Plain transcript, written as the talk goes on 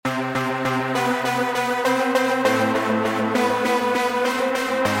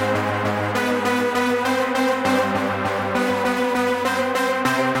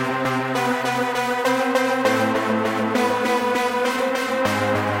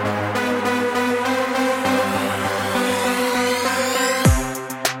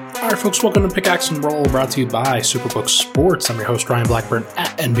Folks, welcome to Pickaxe and Roll, brought to you by Superbook Sports. I'm your host, Ryan Blackburn,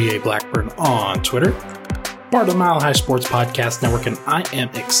 at NBA Blackburn on Twitter, part of the Mile High Sports Podcast Network, and I am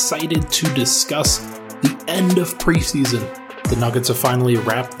excited to discuss the end of preseason. The Nuggets have finally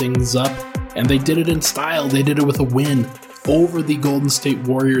wrapped things up, and they did it in style. They did it with a win over the Golden State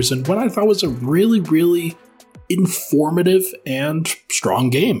Warriors, and what I thought was a really informative and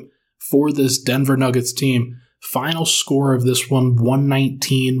strong game for this Denver Nuggets team. Final score of this one,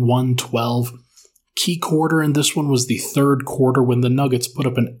 119-112. Key quarter in this one was the third quarter when the Nuggets put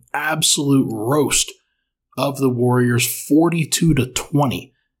up an absolute roast of the Warriors,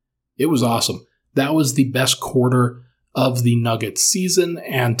 42-20. It was awesome. That was the best quarter of the Nuggets season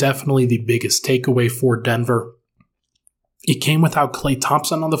and definitely the biggest takeaway for Denver. It came without Klay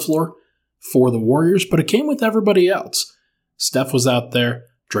Thompson on the floor for the Warriors, but it came with everybody else. Steph was out there.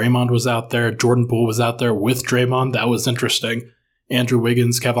 Draymond was out there. Jordan Poole was out there with Draymond. That was interesting. Andrew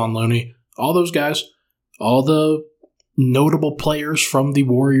Wiggins, Kevon Looney, all those guys, all the notable players from the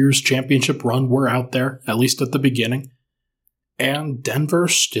Warriors championship run were out there, at least at the beginning. And Denver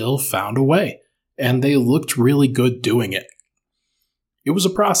still found a way. And they looked really good doing it. It was a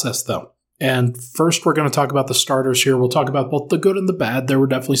process, though. And first, we're going to talk about the starters here. We'll talk about both the good and the bad. There were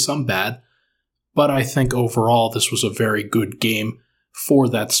definitely some bad. But I think overall, this was a very good game for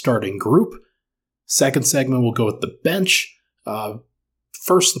that starting group. Second segment, we'll go with the bench.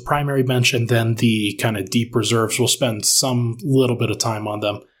 First, the primary bench, and then the kind of deep reserves. We'll spend some little bit of time on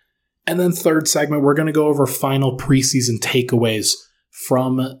them. And then third segment, we're going to go over final preseason takeaways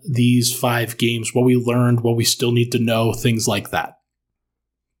from these 5 games, what we learned, what we still need to know, things like that.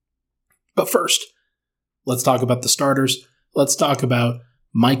 But first, let's talk about the starters. Let's talk about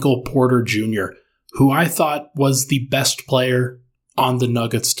Michael Porter Jr., who I thought was the best player on the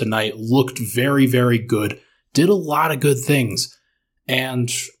Nuggets tonight, looked very good, did a lot of good things.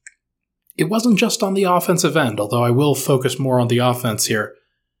 And it wasn't just on the offensive end, although I will focus more on the offense here.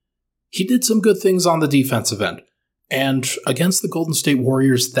 He did some good things on the defensive end. And against the Golden State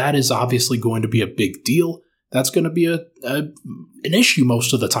Warriors, that is obviously going to be a big deal. That's going to be an issue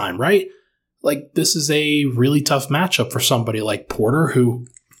most of the time, right? Like, this is a really tough matchup for somebody like Porter, who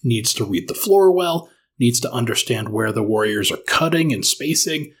needs to read the floor well, needs to understand where the Warriors are cutting and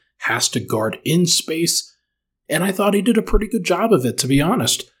spacing, has to guard in space, and I thought he did a pretty good job of it, to be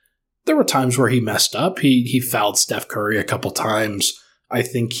honest. There were times where he messed up. He fouled Steph Curry a couple times. I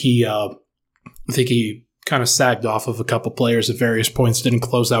think he kind of sagged off of a couple players at various points, didn't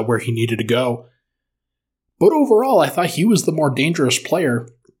close out where he needed to go. But overall, I thought he was the more dangerous player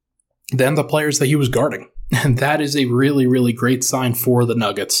than the players that he was guarding, and that is a really great sign for the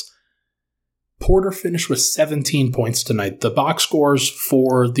Nuggets. Porter finished with 17 points tonight. The box scores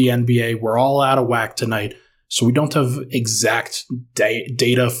for the NBA were all out of whack tonight, so we don't have exact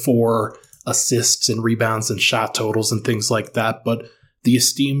data for assists and rebounds and shot totals and things like that, but the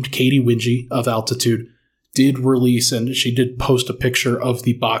esteemed Katie Wingy of Altitude did release, and she did post a picture of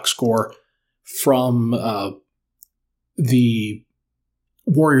the box score from the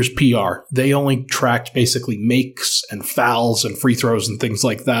Warriors PR. They only tracked basically makes and fouls and free throws and things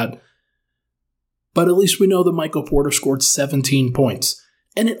like that. But at least we know that Michael Porter scored 17 points.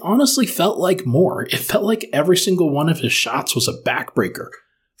 And it honestly felt like more. It felt like every single one of his shots was a backbreaker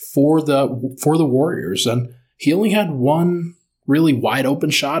for the Warriors. And he only had one really wide open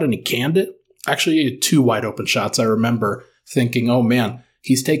shot and he canned it. Actually, he had 2 wide open shots. I remember thinking, oh man,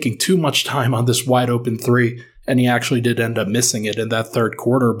 he's taking too much time on this wide open 3. And he actually did end up missing it in that third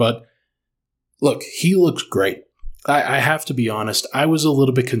quarter. But look, he looks great. I have to be honest, I was a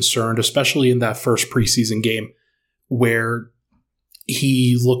little bit concerned, especially in that first preseason game where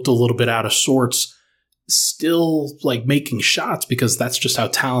he looked a little bit out of sorts, still like making shots because that's just how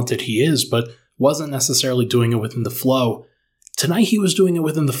talented he is, but wasn't necessarily doing it within the flow. Tonight he was doing it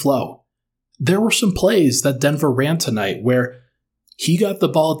within the flow. There were some plays that Denver ran tonight where he got the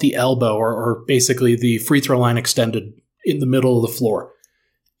ball at the elbow or basically the free throw line extended in the middle of the floor.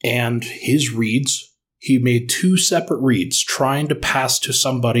 And his reads, he made 2 separate reads trying to pass to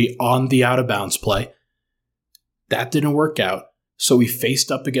somebody on the out-of-bounds play. That didn't work out, so he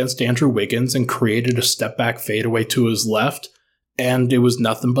faced up against Andrew Wiggins and created a step-back fadeaway to his left, and it was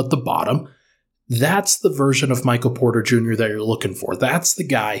nothing but the bottom. That's the version of Michael Porter Jr. that you're looking for. That's the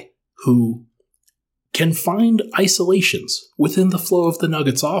guy who can find isolations within the flow of the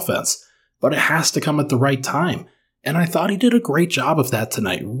Nuggets offense, but it has to come at the right time. And I thought he did a great job of that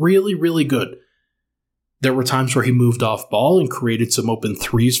tonight. Really good. There were times where he moved off ball and created some open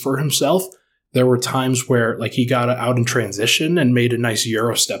threes for himself. There were times where he got out in transition and made a nice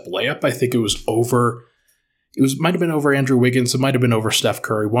Euro step layup. I think it was over Might have been over Andrew Wiggins. It might have been over Steph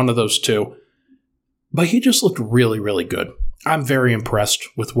Curry, one of those two. But he just looked really, really good. I'm very impressed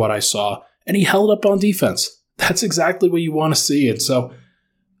with what I saw. And he held up on defense. That's exactly what you want to see. And so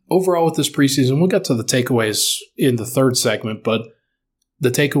overall with this preseason, we'll get to the takeaways in the third segment, but the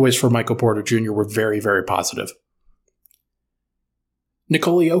takeaways for Michael Porter Jr. were very, very positive.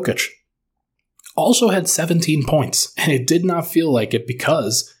 Nikola Jokić also had 17 points, and it did not feel like it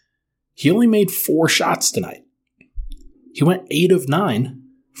because he only made 4 shots tonight. He went 8 of 9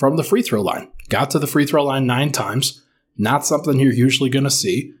 from the free throw line. Got to the free throw line 9 times. Not something you're usually going to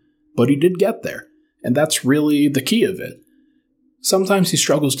see, but he did get there. And that's really the key of it. Sometimes he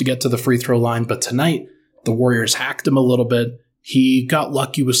struggles to get to the free throw line, but tonight the Warriors hacked him a little bit. He got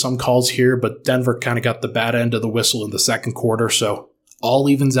lucky with some calls here, but Denver kind of got the bad end of the whistle in the second quarter, so all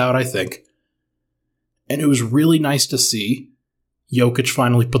evens out, I think. And it was really nice to see Jokić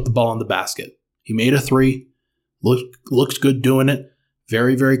finally put the ball in the basket. He made a 3, looked good doing it,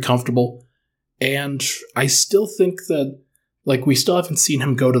 very, very comfortable. And I still think that, we still haven't seen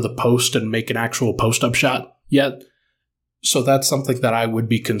him go to the post and make an actual post-up shot yet. So that's something that I would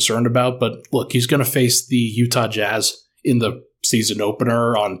be concerned about. But look, he's going to face the Utah Jazz in the season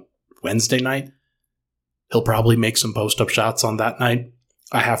opener on Wednesday night. He'll probably make some post-up shots on that night.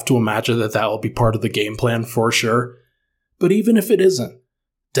 I have to imagine that will be part of the game plan for sure. But even if it isn't,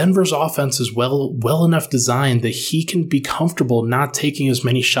 Denver's offense is well enough designed that he can be comfortable not taking as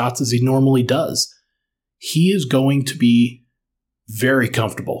many shots as he normally does. He is going to be very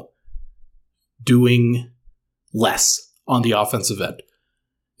comfortable doing less on the offensive end.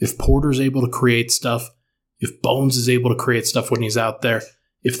 If Porter's able to create stuff, if Bones is able to create stuff when he's out there,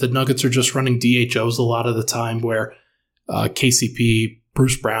 if the Nuggets are just running DHOs a lot of the time where KCP,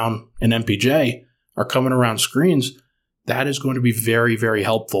 Bruce Brown, and MPJ are coming around screens, that is going to be very, very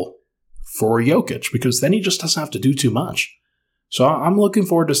helpful for Jokić because then he just doesn't have to do too much. So I'm looking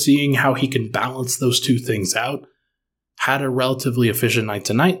forward to seeing how he can balance those two things out. Had a relatively efficient night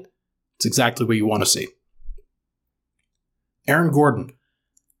tonight. It's exactly what you want to see. Aaron Gordon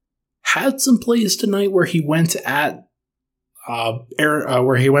had some plays tonight where he went at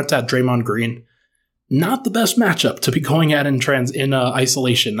Draymond Green. Not the best matchup to be going at in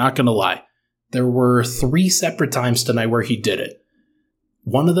isolation, not going to lie. There were 3 separate times tonight where he did it.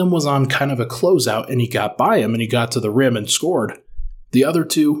 One of them was on kind of a closeout, and he got by him, and he got to the rim and scored. The other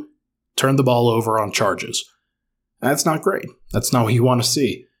 2 turned the ball over on charges. That's not great. That's not what you want to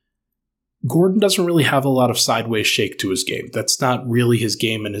see. Gordon doesn't really have a lot of sideways shake to his game. That's not really his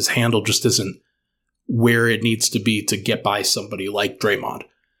game, and his handle just isn't where it needs to be to get by somebody like Draymond.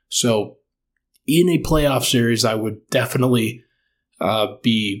 So in a playoff series, I would definitely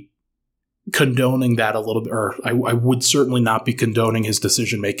be condoning that a little bit, or I would certainly not be condoning his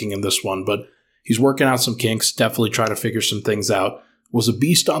decision-making in this one, but he's working out some kinks, definitely trying to figure some things out. Was a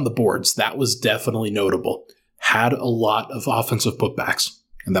beast on the boards. That was definitely notable. Had a lot of offensive putbacks,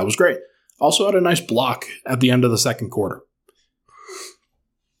 and that was great. Also had a nice block at the end of the second quarter.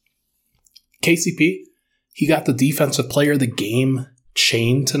 KCP, he got the defensive player of the game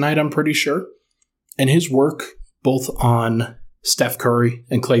chain tonight, I'm pretty sure. And his work, both on Steph Curry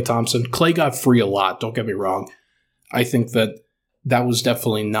and Klay Thompson. Klay got free a lot, don't get me wrong. I think that was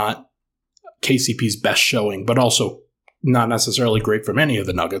definitely not KCP's best showing, but also not necessarily great from any of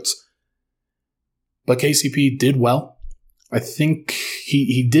the Nuggets. But KCP did well. I think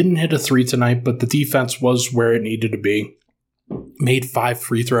he didn't hit a 3 tonight, but the defense was where it needed to be. Made 5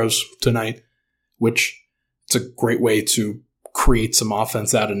 free throws tonight, which it's a great way to create some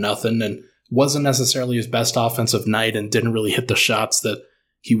offense out of nothing, and wasn't necessarily his best offensive night and didn't really hit the shots that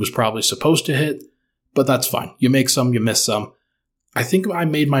he was probably supposed to hit, but that's fine. You make some, you miss some. I think I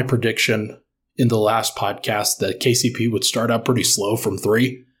made my prediction in the last podcast that KCP would start out pretty slow from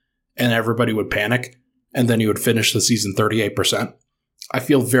 3 and everybody would panic, and then he would finish the season 38%. I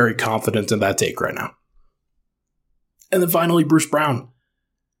feel very confident in that take right now. And then finally, Bruce Brown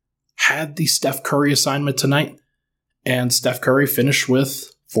had the Steph Curry assignment tonight, and Steph Curry finished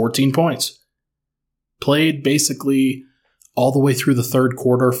with 14 points. Played basically all the way through the third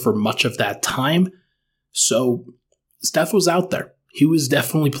quarter for much of that time. So Steph was out there. He was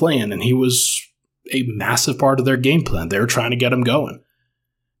definitely playing, and he was a massive part of their game plan. They were trying to get him going.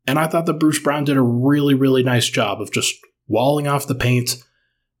 And I thought that Bruce Brown did a really, really nice job of just walling off the paint,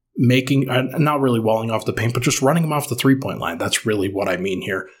 not really walling off the paint, but just running him off the three-point line. That's really what I mean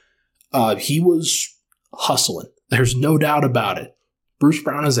here. He was hustling. There's no doubt about it. Bruce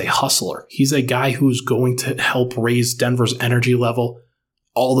Brown is a hustler. He's a guy who's going to help raise Denver's energy level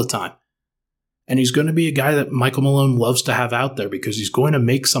all the time. And he's going to be a guy that Michael Malone loves to have out there because he's going to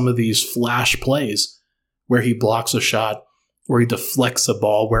make some of these flash plays where he blocks a shot, where he deflects a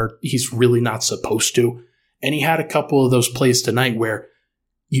ball where he's really not supposed to. And he had a couple of those plays tonight where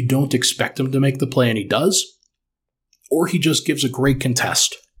you don't expect him to make the play and he does. Or he just gives a great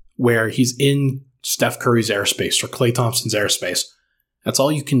contest where he's in Steph Curry's airspace or Klay Thompson's airspace. That's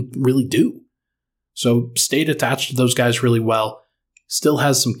all you can really do. So stayed attached to those guys really well. Still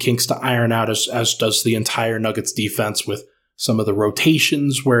has some kinks to iron out as does the entire Nuggets defense with some of the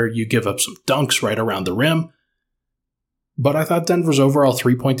rotations where you give up some dunks right around the rim. But I thought Denver's overall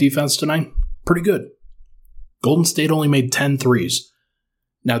 3-point defense tonight, pretty good. Golden State only made 10 threes.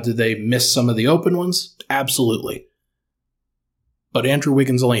 Now, did they miss some of the open ones? Absolutely. But Andrew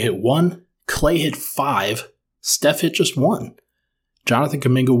Wiggins only hit 1. Klay hit 5. Steph hit just 1. Jonathan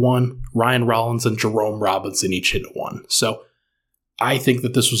Kuminga 1. Ryan Rollins and Jerome Robinson each hit 1. So I think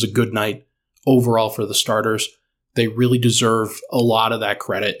that this was a good night overall for the starters. They really deserve a lot of that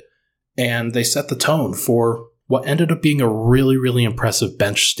credit. And they set the tone for what ended up being a really, really impressive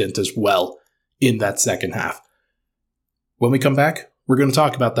bench stint as well in that second half. When we come back, we're going to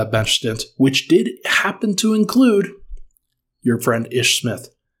talk about that bench stint, which did happen to include your friend Ish Smith.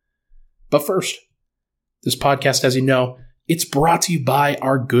 But first, this podcast, as you know, it's brought to you by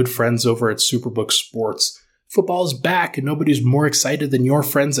our good friends over at Superbook Sports. Football is back, and nobody's more excited than your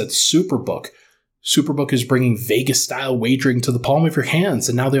friends at Superbook. Superbook is bringing Vegas-style wagering to the palm of your hands,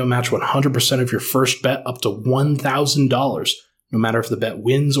 and now they'll match 100% of your first bet up to $1,000, no matter if the bet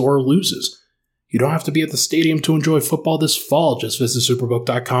wins or loses. You don't have to be at the stadium to enjoy football this fall. Just visit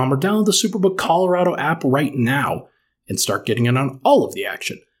Superbook.com or download the Superbook Colorado app right now and start getting in on all of the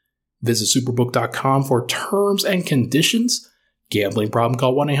action. Visit Superbook.com for terms and conditions. Gambling problem?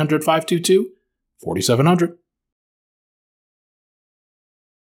 Call 1-800-522-4700.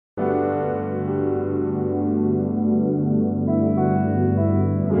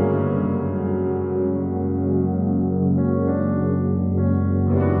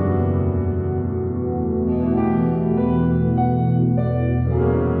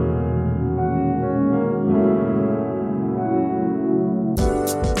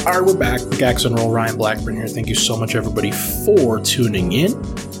 All right, we're back. Gax and Roll, Ryan Blackburn here. Thank you so much, everybody, for tuning in.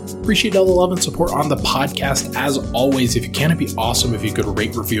 Appreciate all the love and support on the podcast. As always, if you can, it'd be awesome if you could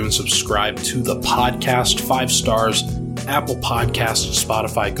rate, review, and subscribe to the podcast. 5 stars, Apple Podcasts,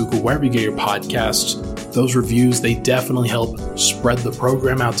 Spotify, Google, wherever you get your podcasts. Those reviews, they definitely help spread the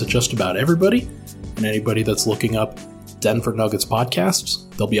program out to just about everybody. And anybody that's looking up Denver Nuggets podcasts,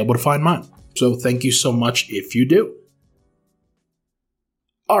 they'll be able to find mine. So thank you so much if you do.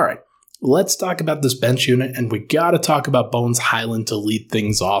 All right, let's talk about this bench unit, and we got to talk about Bones Hyland to lead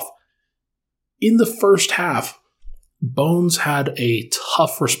things off. In the first half, Bones had a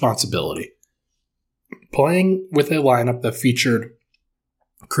tough responsibility. Playing with a lineup that featured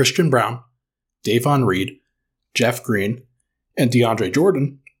Christian Braun, Davon Reed, Jeff Green, and DeAndre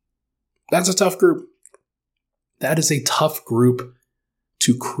Jordan, that's a tough group. That is a tough group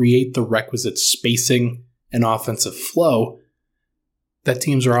to create the requisite spacing and offensive flow that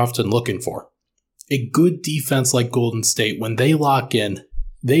teams are often looking for. A good defense like Golden State, when they lock in,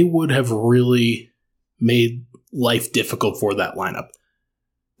 they would have really made life difficult for that lineup.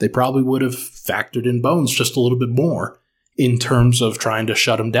 They probably would have factored in Bones just a little bit more in terms of trying to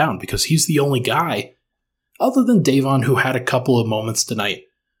shut him down, because he's the only guy, other than Davon, who had a couple of moments tonight.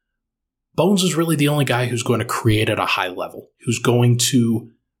 Bones is really the only guy who's going to create at a high level, who's going to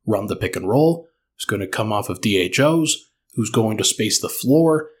run the pick and roll, who's going to come off of DHOs, who's going to space the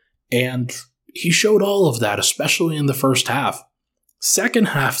floor, and he showed all of that, especially in the first half. Second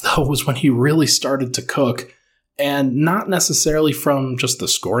half, though, was when he really started to cook, and not necessarily from just the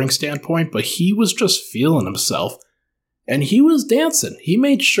scoring standpoint, but he was just feeling himself, and he was dancing. He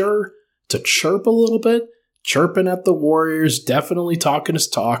made sure to chirp a little bit, chirping at the Warriors, definitely talking his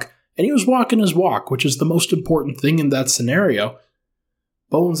talk, and he was walking his walk, which is the most important thing in that scenario.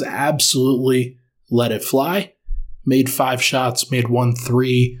 Bones absolutely let it fly. Made 5 shots, made 1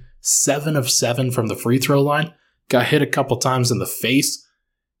 3, 7 of 7 from the free throw line. Got hit a couple times in the face.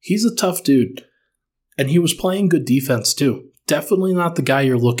 He's a tough dude. And he was playing good defense too. Definitely not the guy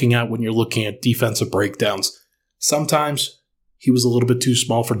you're looking at when you're looking at defensive breakdowns. Sometimes he was a little bit too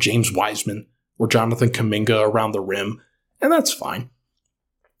small for James Wiseman or Jonathan Kuminga around the rim, and that's fine.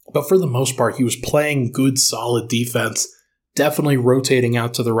 But for the most part, he was playing good, solid defense, definitely rotating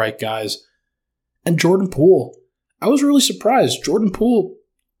out to the right guys. And Jordan Poole, I was really surprised. Jordan Poole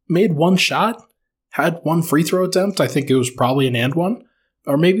made 1 shot, had 1 free throw attempt. I think it was probably an and one,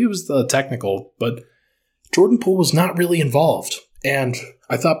 or maybe it was the technical, but Jordan Poole was not really involved. And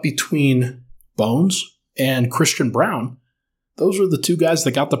I thought between Bones and Christian Braun, those were the 2 guys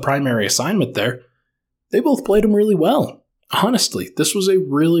that got the primary assignment there. they both played him really well. Honestly, this was a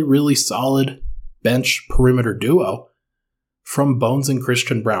really, really solid bench perimeter duo from Bones and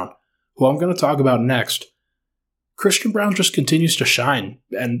Christian Braun, who I'm going to talk about next. Christian Braun just continues to shine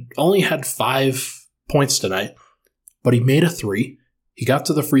and only had 5 points tonight, but he made a 3. He got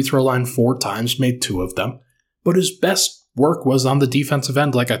to the free throw line 4 times, made 2 of them, but his best work was on the defensive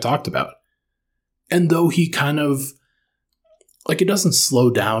end, like I talked about. And though he kind of, it doesn't slow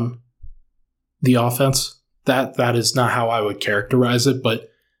down the offense, that is not how I would characterize it, but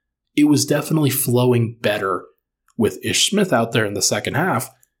it was definitely flowing better with Ish Smith out there in the second half.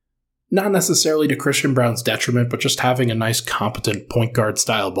 Not necessarily to Christian Braun's detriment, but just having a nice, competent point guard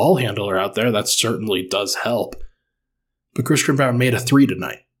style ball handler out there, that certainly does help. But Christian Braun made a 3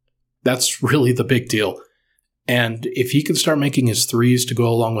 tonight. That's really the big deal. And if he can start making his threes to go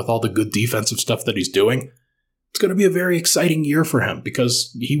along with all the good defensive stuff that he's doing, it's going to be a very exciting year for him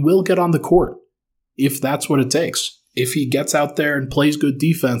because he will get on the court if that's what it takes. If he gets out there and plays good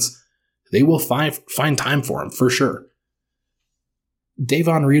defense, they will find time for him for sure.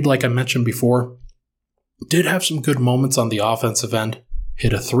 Davon Reed, like I mentioned before, did have some good moments on the offensive end.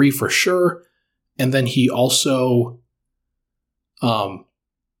 Hit a 3 for sure. And then he also had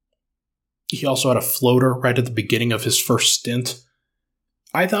a floater right at the beginning of his first stint.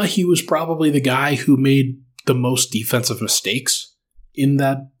 I thought he was probably the guy who made the most defensive mistakes in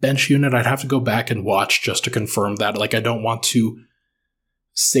that bench unit. I'd have to go back and watch just to confirm that. I don't want to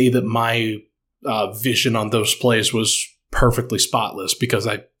say that my vision on those plays was perfectly spotless because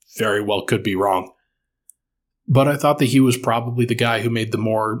I very well could be wrong. But I thought that he was probably the guy who made the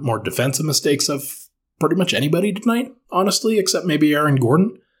more defensive mistakes of pretty much anybody tonight, honestly, except maybe Aaron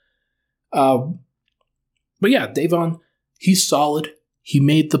Gordon. But yeah, Davon, he's solid. He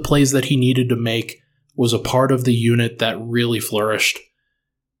made the plays that he needed to make, was a part of the unit that really flourished,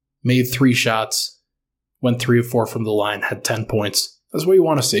 made 3 shots, went 3 of 4 from the line, had 10 points. That's what you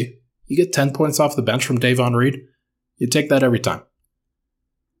want to see. You get 10 points off the bench from Davon Reed, you take that every time.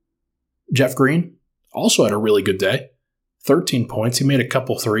 Jeff Green also had a really good day. 13 points. He made a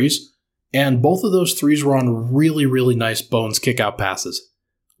couple threes. And both of those threes were on really, really nice Bones kick-out passes.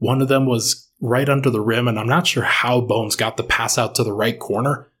 One of them was right under the rim, and I'm not sure how Bones got the pass out to the right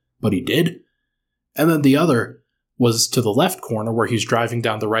corner, but he did. And then the other was to the left corner where he's driving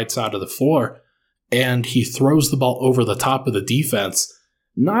down the right side of the floor, and he throws the ball over the top of the defense.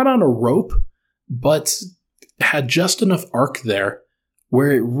 Not on a rope, but had just enough arc there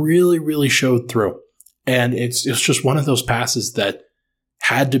where it really, really showed through. And it's just one of those passes that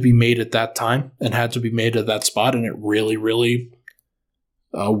had to be made at that time and had to be made at that spot, and it really, really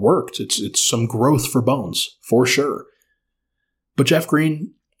worked. It's some growth for Bones, for sure. But Jeff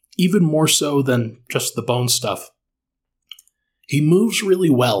Green, even more so than just the Bones stuff, he moves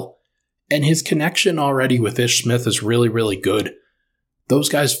really well, and his connection already with Ish Smith is really, really good. Those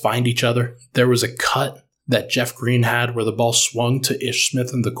guys find each other. There was a cut that Jeff Green had where the ball swung to Ish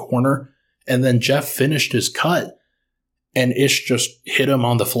Smith in the corner, and then Jeff finished his cut, and Ish just hit him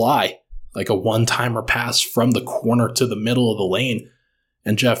on the fly, like a one-timer pass from the corner to the middle of the lane,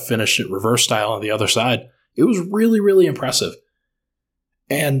 and Jeff finished it reverse style on the other side. It was really, really impressive.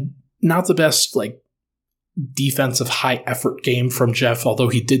 And not the best, defensive high-effort game from Jeff, although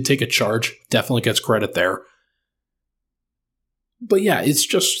he did take a charge. Definitely gets credit there. But yeah, it's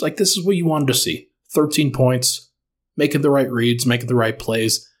just this is what you wanted to see. 13 points, making the right reads, making the right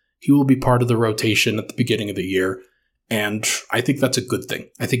plays. He will be part of the rotation at the beginning of the year, and I think that's a good thing.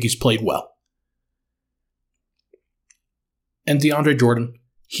 I think he's played well. And DeAndre Jordan,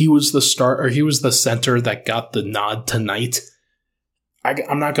 he was the center that got the nod tonight.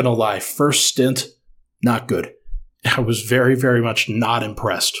 I'm not going to lie, first stint, not good. I was very, very much not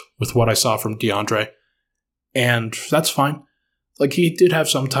impressed with what I saw from DeAndre, and that's fine. He did have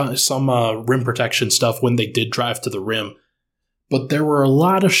some rim protection stuff when they did drive to the rim, but there were a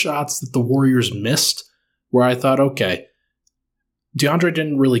lot of shots that the Warriors missed where I thought, okay, DeAndre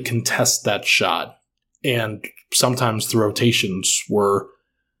didn't really contest that shot, and sometimes the rotations were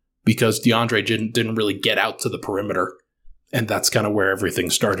because DeAndre didn't really get out to the perimeter, and that's kind of where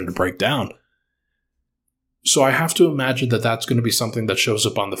everything started to break down. So I have to imagine that that's going to be something that shows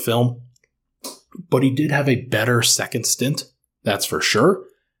up on the film, but he did have a better second stint. That's for sure.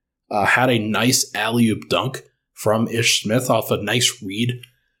 Had a nice alley-oop dunk from Ish Smith off a nice read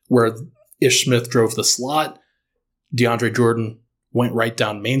where Ish Smith drove the slot. DeAndre Jordan went right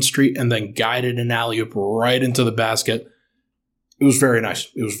down Main Street and then guided an alley-oop right into the basket. It was very nice.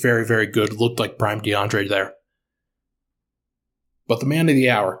 It was very, very good. Looked like prime DeAndre there. But the man of the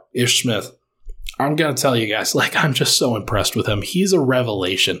hour, Ish Smith, I'm going to tell you guys, I'm just so impressed with him. He's a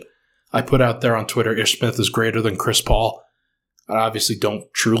revelation. I put out there on Twitter, Ish Smith is greater than Chris Paul. I obviously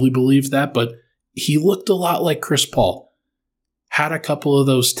don't truly believe that, but he looked a lot like Chris Paul. Had a couple of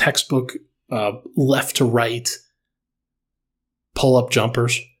those textbook left to right pull-up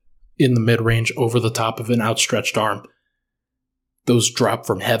jumpers in the mid-range over the top of an outstretched arm. Those drop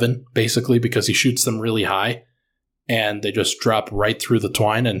from heaven, basically, because he shoots them really high, and they just drop right through the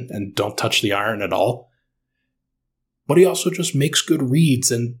twine and don't touch the iron at all. But he also just makes good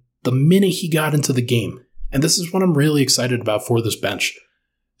reads, and the minute he got into the game, and this is what I'm really excited about for this bench,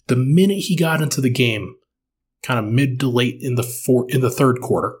 the minute he got into the game, kind of mid to late in the third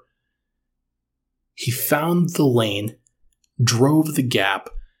quarter, he found the lane, drove the gap,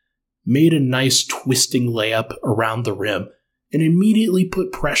 made a nice twisting layup around the rim, and immediately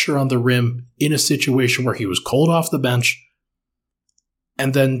put pressure on the rim in a situation where he was cold off the bench,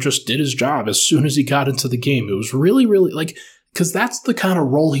 and then just did his job as soon as he got into the game. It was really, really, because that's the kind of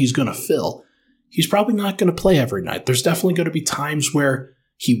role he's going to fill. He's probably not going to play every night. There's definitely going to be times where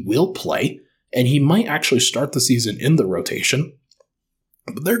he will play, and he might actually start the season in the rotation,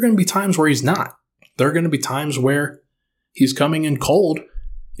 but there are going to be times where he's not. There are going to be times where he's coming in cold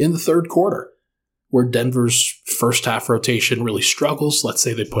in the third quarter, where Denver's first half rotation really struggles. Let's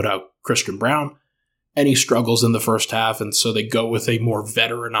say they put out Christian Brown, and he struggles in the first half, and so they go with a more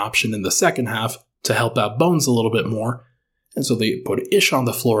veteran option in the second half to help out Bones a little bit more, and so they put Ish on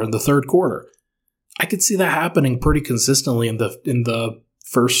the floor in the third quarter. I could see that happening pretty consistently in the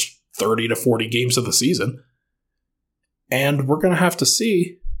first 30 to 40 games of the season, and we're going to have to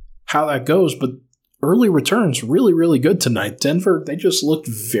see how that goes, but early returns really, really good tonight. Denver, they just looked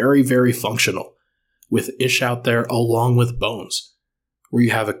very, very functional with Ish out there along with Bones, where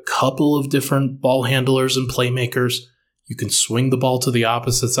you have a couple of different ball handlers and playmakers. You can swing the ball to the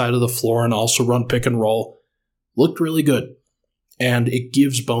opposite side of the floor and also run pick and roll. Looked really good. And it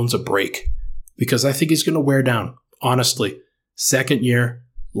gives Bones a break because I think he's going to wear down. Honestly, second year,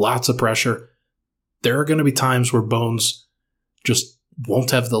 lots of pressure. There are going to be times where Bones just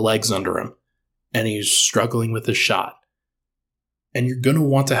won't have the legs under him and he's struggling with his shot. And you're going to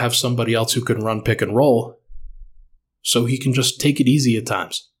want to have somebody else who can run pick and roll so he can just take it easy at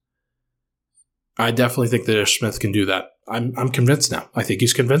times. I definitely think that Ish Smith can do that. I'm convinced now. I think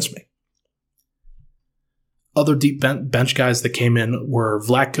he's convinced me. Other deep bench guys that came in were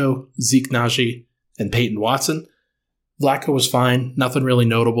Vlatko, Zeke Naji, and Peyton Watson. Vlatko was fine. Nothing really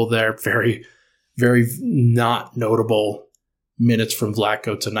notable there. Very, very not notable minutes from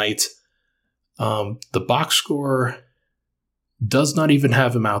Vlatko tonight. The box score does not even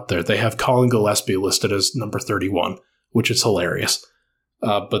have him out there. They have Colin Gillespie listed as number 31, which is hilarious.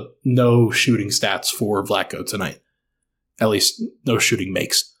 But no shooting stats for Vlatko tonight. At least no shooting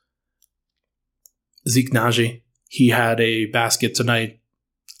makes. Zeke Naji, he had a basket tonight.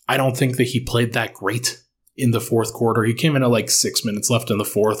 I don't think that he played that great in the fourth quarter. He came in at 6 minutes left in the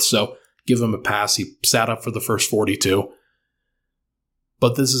fourth, so give him a pass. He sat up for the first 42.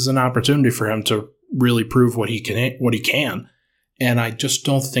 But this is an opportunity for him to really prove what he can. And I just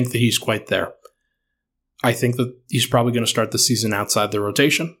don't think that he's quite there. I think that he's probably going to start the season outside the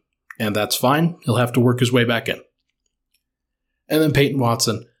rotation, and that's fine. He'll have to work his way back in. And then Peyton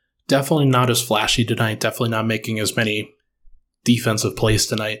Watson, definitely not as flashy tonight, definitely not making as many defensive plays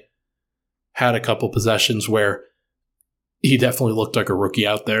tonight. Had a couple possessions where he definitely looked like a rookie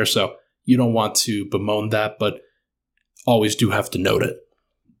out there, so you don't want to bemoan that, but always do have to note it.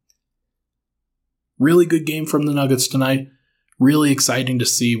 Really good game from the Nuggets tonight. Really exciting to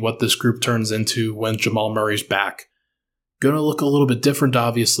see what this group turns into when Jamal Murray's back. Going to look a little bit different,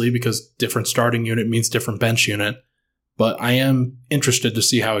 obviously, because different starting unit means different bench unit. But I am interested to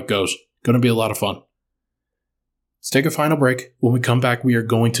see how it goes. Going to be a lot of fun. Let's take a final break. When we come back, we are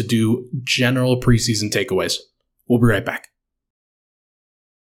going to do general preseason takeaways. We'll be right back.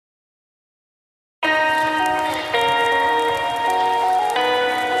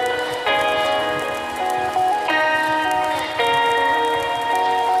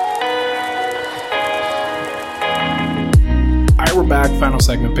 We're back. Final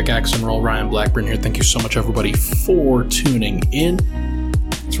segment, Pickaxe and Roll. Ryan Blackburn here. Thank you so much, everybody, for tuning in.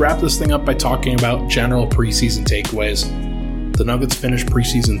 Let's wrap this thing up by talking about general preseason takeaways. The Nuggets finished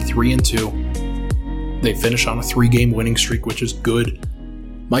preseason 3-2. They finished on a 3-game winning streak, which is good.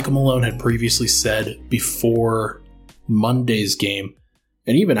 Michael Malone had previously said before Monday's game,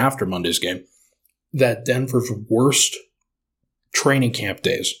 and even after Monday's game, that Denver's worst training camp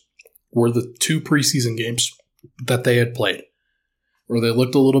days were the 2 preseason games that they had played, where they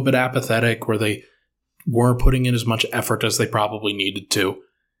looked a little bit apathetic, where they weren't putting in as much effort as they probably needed to.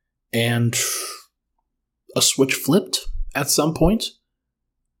 And a switch flipped at some point,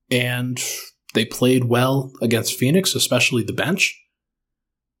 And they played well against Phoenix, especially the bench.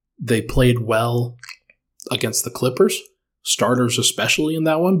 They played well against the Clippers, starters especially in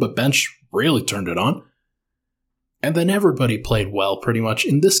that one, but bench really turned it on. And then everybody played well pretty much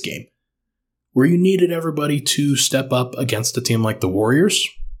in this game, where you needed everybody to step up against a team like the Warriors.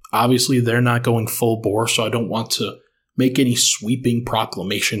 Obviously, they're not going full bore, so I don't want to make any sweeping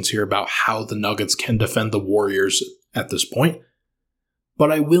proclamations here about how the Nuggets can defend the Warriors at this point.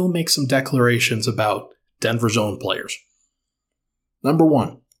 But I will make some declarations about Denver's own players. Number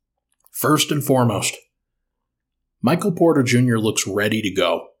one, first and foremost, Michael Porter Jr. looks ready to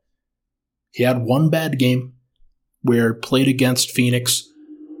go. He had one bad game where played against Phoenix,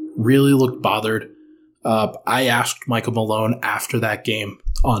 really looked bothered. I asked Michael Malone after that game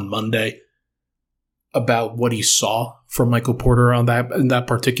on Monday about what he saw from Michael Porter in that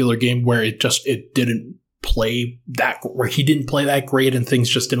particular game where it didn't play that, where he didn't play that great and things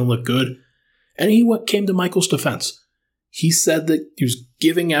just didn't look good. And he came to Michael's defense. He said that he was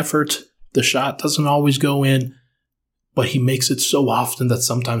giving effort. The shot doesn't always go in, but he makes it so often that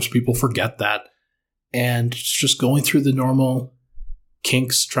sometimes people forget that. And it's just going through the normal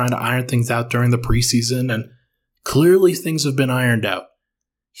kinks, trying to iron things out during the preseason, and clearly things have been ironed out.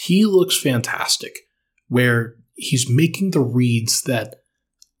 He looks fantastic, where he's making the reads that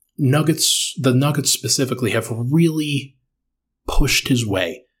the Nuggets specifically have really pushed his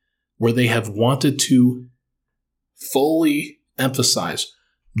way, where they have wanted to fully emphasize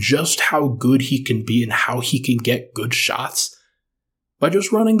just how good he can be and how he can get good shots by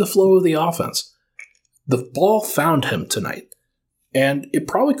just running the flow of the offense. The ball found him tonight, and it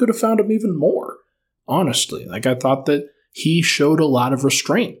probably could have found him even more, honestly. I thought that he showed a lot of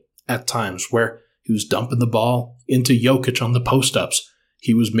restraint at times where he was dumping the ball into Jokić on the post-ups.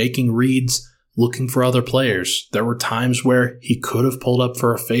 He was making reads, looking for other players. There were times where he could have pulled up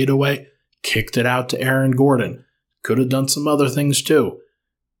for a fadeaway, kicked it out to Aaron Gordon. Could have done some other things too.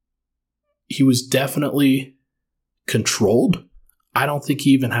 He was definitely controlled. I don't think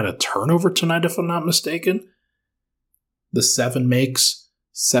he even had a turnover tonight, if I'm not mistaken. The 7 makes,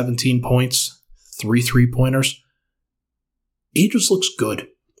 17 points, 3 3-pointers. He just looks good.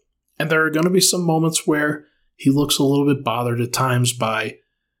 And there are going to be some moments where he looks a little bit bothered at times by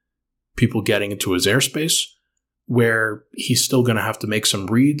people getting into his airspace, where he's still going to have to make some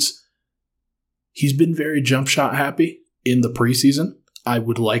reads. He's been very jump shot happy in the preseason. I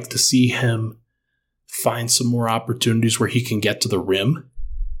would like to see him find some more opportunities where he can get to the rim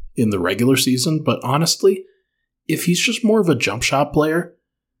in the regular season. But honestly, if he's just more of a jump shot player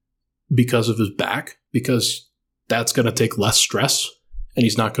because of his back, because that's going to take less stress and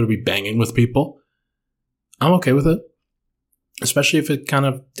he's not going to be banging with people, I'm okay with it. Especially if it kind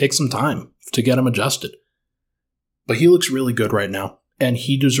of takes some time to get him adjusted. But he looks really good right now, and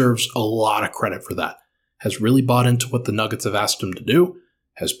he deserves a lot of credit for that. Has really bought into what the Nuggets have asked him to do,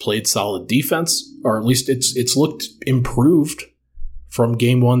 has played solid defense, or at least it's looked improved from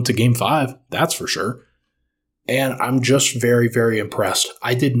game 1 to game 5, that's for sure. And I'm just very, very impressed.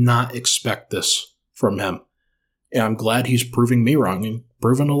 I did not expect this from him. And I'm glad he's proving me wrong and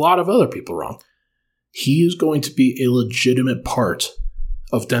proving a lot of other people wrong. He is going to be a legitimate part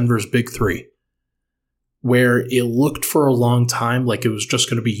of Denver's Big Three, where it looked for a long time like it was just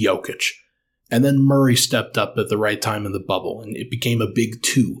going to be Jokić. And then Murray stepped up at the right time in the bubble, and it became a Big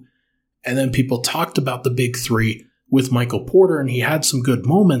Two. And then people talked about the Big Three with Michael Porter, and he had some good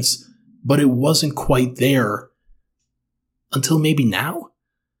moments, but it wasn't quite there until maybe now.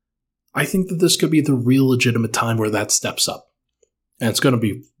 I think that this could be the real legitimate time where that steps up. And it's going to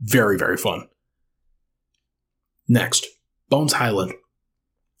be very, very fun. Next, Bones Hyland.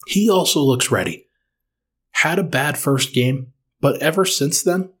 He also looks ready. Had a bad first game, but ever since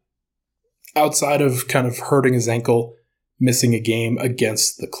then, outside of kind of hurting his ankle, missing a game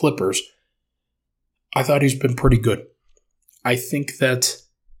against the Clippers, I thought he's been pretty good. I think that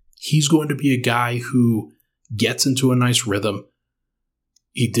he's going to be a guy who gets into a nice rhythm.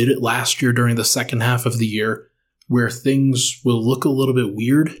 He did it last year during the second half of the year, where things will look a little bit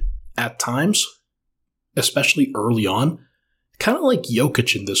weird at times, especially early on. Kind of like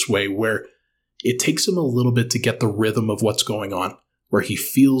Jokić in this way, where it takes him a little bit to get the rhythm of what's going on, where he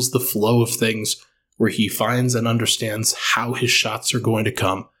feels the flow of things, where he finds and understands how his shots are going to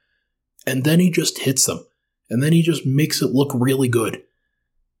come, and then he just hits them, and then he just makes it look really good.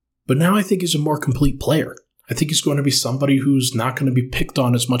 But now I think he's a more complete player. I think he's going to be somebody who's not going to be picked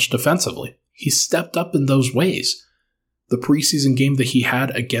on as much defensively. He stepped up in those ways. The preseason game that he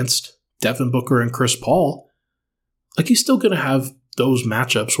had against Devin Booker and Chris Paul, like he's still going to have those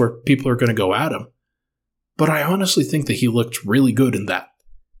matchups where people are going to go at him. But I honestly think that he looked really good in that.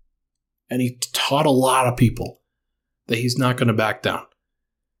 And he taught a lot of people that he's not going to back down.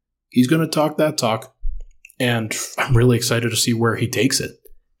 He's going to talk that talk, and I'm really excited to see where he takes it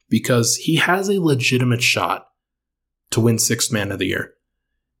because he has a legitimate shot to win Sixth Man of the Year.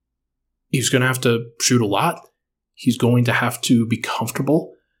 He's going to have to shoot a lot. He's going to have to be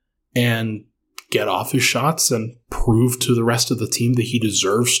comfortable and get off his shots and prove to the rest of the team that he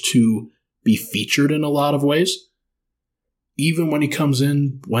deserves to be featured in a lot of ways. Even when he comes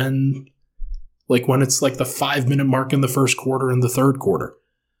in when it's like the 5-minute mark in the first quarter and the third quarter.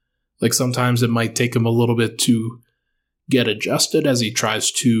 Like sometimes it might take him a little bit to get adjusted as he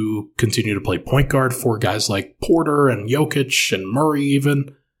tries to continue to play point guard for guys like Porter and Jokić and Murray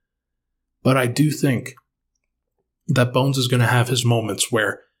even. But I do think that Bones is going to have his moments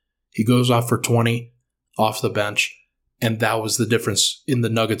where he goes off for 20 off the bench, and that was the difference in the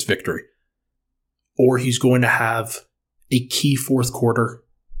Nuggets' victory. Or he's going to have a key fourth quarter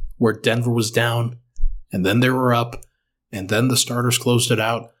where Denver was down, and then they were up, and then the starters closed it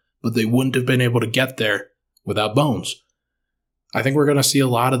out, but they wouldn't have been able to get there without Bones. I think we're going to see a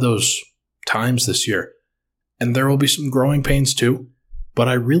lot of those times this year, and there will be some growing pains too, but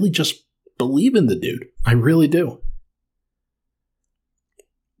I really just believe in the dude. I really do.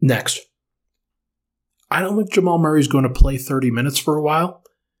 Next, I don't think Jamal Murray's going to play 30 minutes for a while,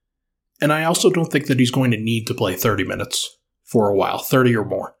 and I also don't think that he's going to need to play 30 minutes for a while, 30 or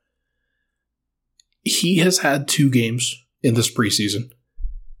more. He has had 2 games in this preseason.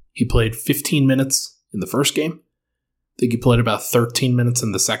 He played 15 minutes in the first game. I think he played about 13 minutes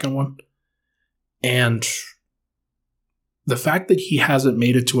in the second one. And the fact that he hasn't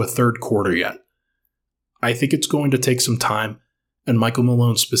made it to a third quarter yet, I think it's going to take some time, and Michael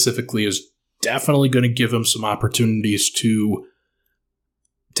Malone specifically is definitely going to give him some opportunities to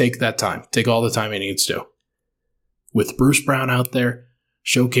take that time, take all the time he needs to. With Bruce Brown out there,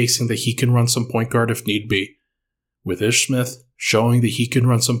 showcasing that he can run some point guard if need be. With Ish Smith, showing that he can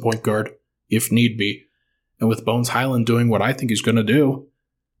run some point guard if need be. And with Bones Hyland doing what I think he's going to do,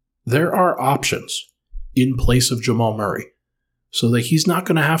 there are options in place of Jamal Murray so that he's not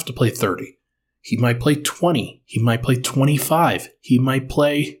going to have to play 30. He might play 20. He might play 25. He might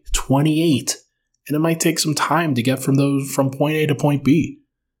play 28. And it might take some time to get from point A to point B.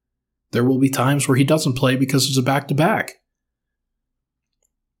 There will be times where he doesn't play because it's a back-to-back.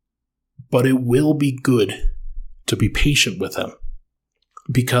 But it will be good to be patient with him.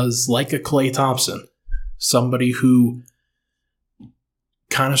 Because like a Klay Thompson, somebody who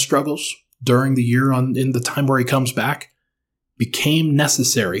kind of struggles during the year in the time where he comes back, became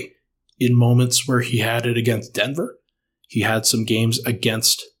necessary in moments where he had it against Denver. He had some games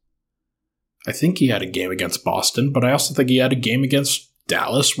against, I think he had a game against Boston, but I also think he had a game against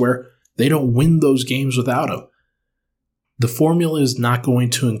Dallas where they don't win those games without him. The formula is not going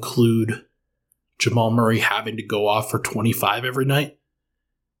to include Jamal Murray having to go off for 25 every night.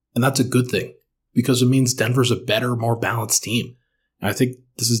 And that's a good thing because it means Denver's a better, more balanced team. And I think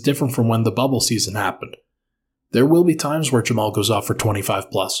this is different from when the bubble season happened. There will be times where Jamal goes off for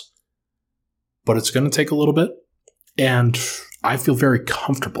 25 plus. But it's going to take a little bit. And I feel very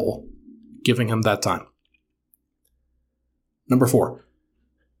comfortable giving him that time. Number 4.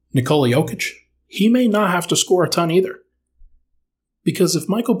 Nikola Jokić. He may not have to score a ton either. Because if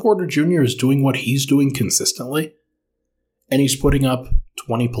Michael Porter Jr. is doing what he's doing consistently, and he's putting up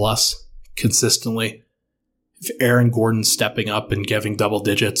 20 plus consistently, if Aaron Gordon's stepping up and giving double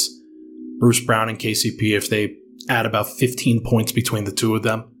digits, Bruce Brown and KCP, if they add about 15 points between the two of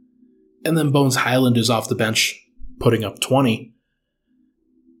them, and then Bones Hyland is off the bench putting up 20,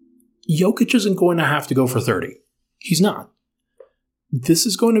 Jokić isn't going to have to go for 30. He's not. This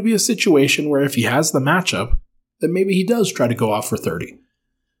is going to be a situation where if he has the matchup, then maybe he does try to go off for 30.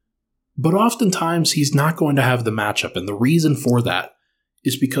 But oftentimes he's not going to have the matchup, and the reason for that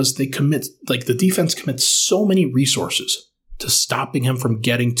is because the defense commits so many resources to stopping him from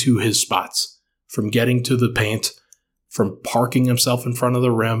getting to his spots, from getting to the paint, from parking himself in front of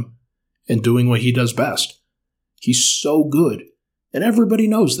the rim, and doing what he does best. He's so good, and everybody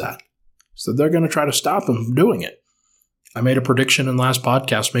knows that. So they're going to try to stop him from doing it. I made a prediction in last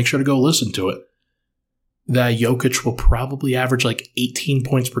podcast, make sure to go listen to it, that Jokić will probably average like 18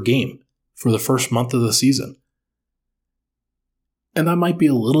 points per game for the first month of the season. And that might be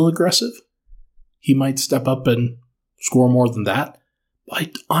a little aggressive. He might step up and score more than that. But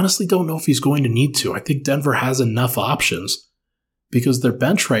I honestly don't know if he's going to need to. I think Denver has enough options because their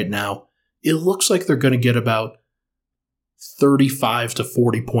bench right now, it looks like they're going to get about 35 to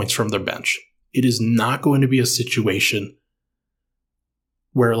 40 points from their bench. It is not going to be a situation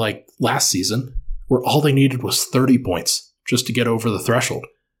where, like last season, where all they needed was 30 points just to get over the threshold.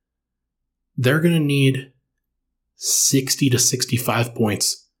 they're going to need 60 to 65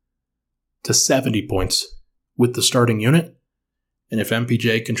 points to 70 points with the starting unit. And if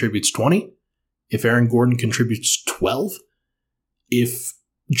MPJ contributes 20, if Aaron Gordon contributes 12, if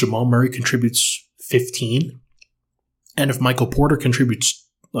Jamal Murray contributes 15, and if Michael Porter contributes,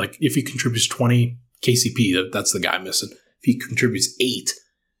 if he contributes 20, KCP, that's the guy missing. If he contributes 8,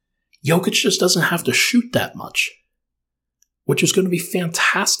 Jokić just doesn't have to shoot that much, which is going to be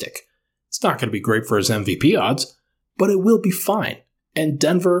fantastic. It's not going to be great for his MVP odds, but it will be fine. And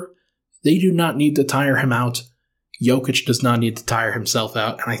Denver, they do not need to tire him out. Jokić does not need to tire himself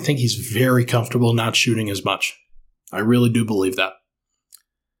out, and I think he's very comfortable not shooting as much. I really do believe that.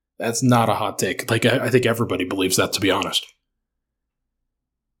 That's not a hot take. I think everybody believes that, to be honest.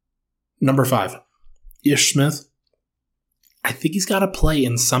 Number 5, Ish Smith. I think he's got to play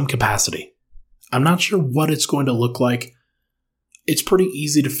in some capacity. I'm not sure what it's going to look like. It's pretty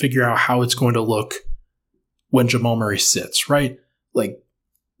easy to figure out how it's going to look when Jamal Murray sits, right?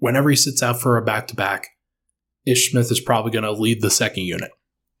 Whenever he sits out for a back-to-back, Ish Smith is probably going to lead the second unit.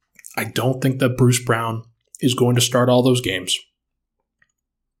 I don't think that Bruce Brown is going to start all those games,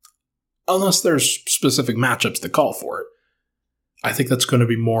 unless there's specific matchups that call for it. I think that's going to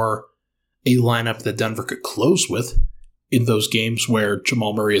be more a lineup that Denver could close with in those games where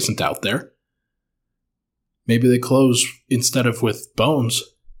Jamal Murray isn't out there. Maybe they close instead of with Bones.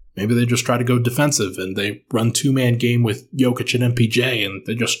 Maybe they just try to go defensive and they run 2-man game with Jokić and MPJ and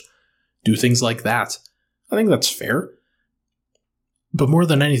they just do things like that. I think that's fair. But more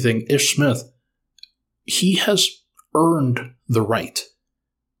than anything, Ish Smith, he has earned the right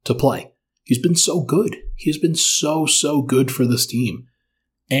to play. He's been so good. He's been so good for this team.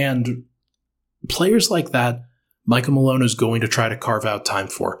 And players like that, Michael Malone is going to try to carve out time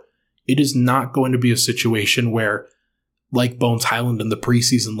for. It is not going to be a situation where, like Bones Hyland in the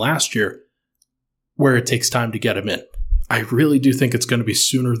preseason last year, where it takes time to get him in. I really do think it's going to be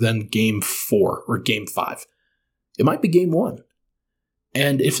sooner than Game 4 or Game 5. It might be Game 1.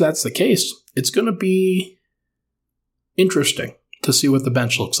 And if that's the case, it's going to be interesting to see what the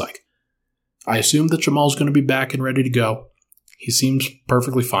bench looks like. I assume that Jamal's going to be back and ready to go. He seems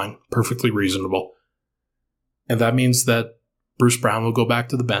perfectly fine, perfectly reasonable. And that means that Bruce Brown will go back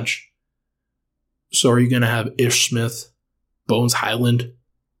to the bench. So are you going to have Ish Smith, Bones Hyland,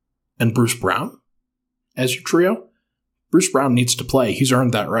 and Bruce Brown as your trio? Bruce Brown needs to play. He's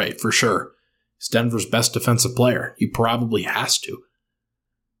earned that right, for sure. He's Denver's best defensive player. He probably has to.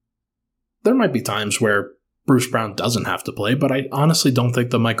 There might be times where Bruce Brown doesn't have to play, but I honestly don't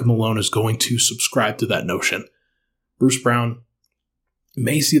think that Michael Malone is going to subscribe to that notion. Bruce Brown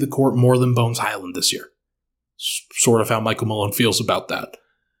may see the court more than Bones Hyland this year. Sort of how Michael Malone feels about that.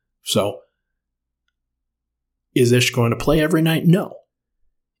 So, is Ish going to play every night? No.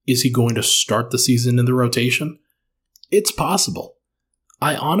 Is he going to start the season in the rotation? It's possible.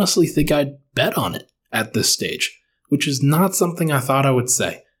 I honestly think I'd bet on it at this stage, which is not something I thought I would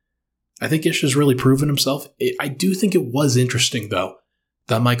say. I think Ish has really proven himself. I do think it was interesting, though,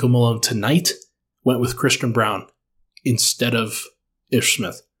 that Michael Malone tonight went with Christian Brown instead of Ish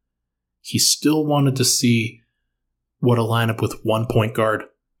Smith. He still wanted to see what a lineup with 1 point guard,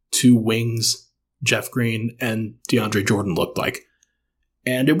 2 wings, Jeff Green, and DeAndre Jordan looked like.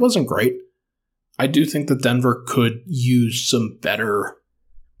 And it wasn't great. I do think that Denver could use some better,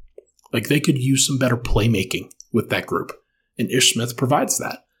 they could use some better playmaking with that group. And Ish Smith provides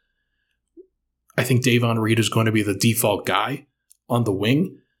that. I think Davon Reed is going to be the default guy on the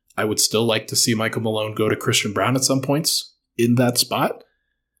wing. I would still like to see Michael Malone go to Christian Brown at some points in that spot,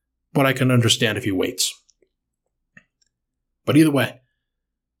 but I can understand if he waits. But either way,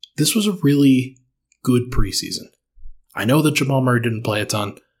 this was a really good preseason. I know that Jamal Murray didn't play a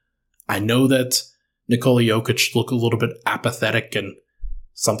ton. I know that Nikola Jokić looked a little bit apathetic and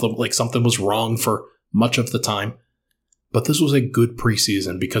something was wrong for much of the time. But this was a good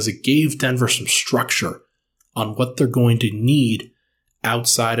preseason because it gave Denver some structure on what they're going to need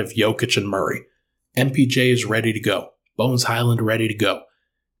outside of Jokić and Murray. MPJ is ready to go. Bones Hyland ready to go.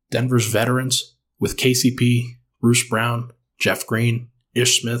 Denver's veterans with KCP, Bruce Brown, Jeff Green,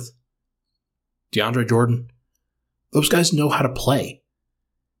 Ish Smith, DeAndre Jordan, those guys know how to play.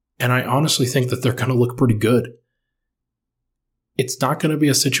 And I honestly think that they're going to look pretty good. It's not going to be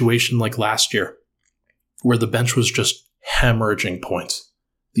a situation like last year where the bench was just hemorrhaging points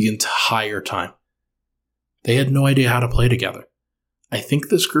the entire time. They had no idea how to play together. I think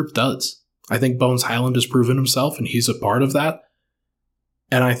this group does. I think Bones Hyland has proven himself, and he's a part of that.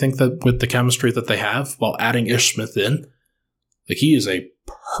 And I think that with the chemistry that they have, while adding Ish Smith in, he is a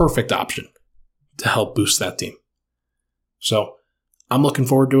perfect option to help boost that team. So, I'm looking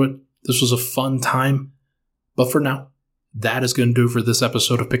forward to it. This was a fun time. But for now, that is going to do it for this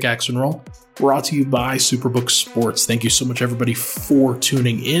episode of Pickaxe and Roll, brought to you by Superbook Sports. Thank you so much, everybody, for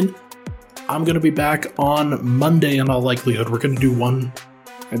tuning in. I'm going to be back on Monday in all likelihood. We're going to do one,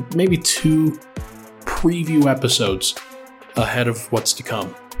 maybe two preview episodes ahead of what's to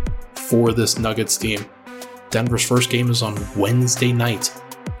come for this Nuggets team. Denver's first game is on Wednesday night.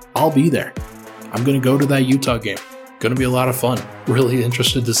 I'll be there. I'm going to go to that Utah game. Going to be a lot of fun. Really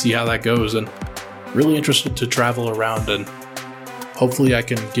interested to see how that goes, and really interested to travel around, and hopefully I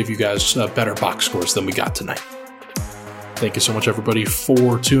can give you guys better box scores than we got tonight. Thank you so much, everybody,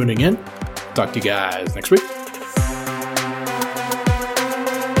 for tuning in. Talk to you guys next week.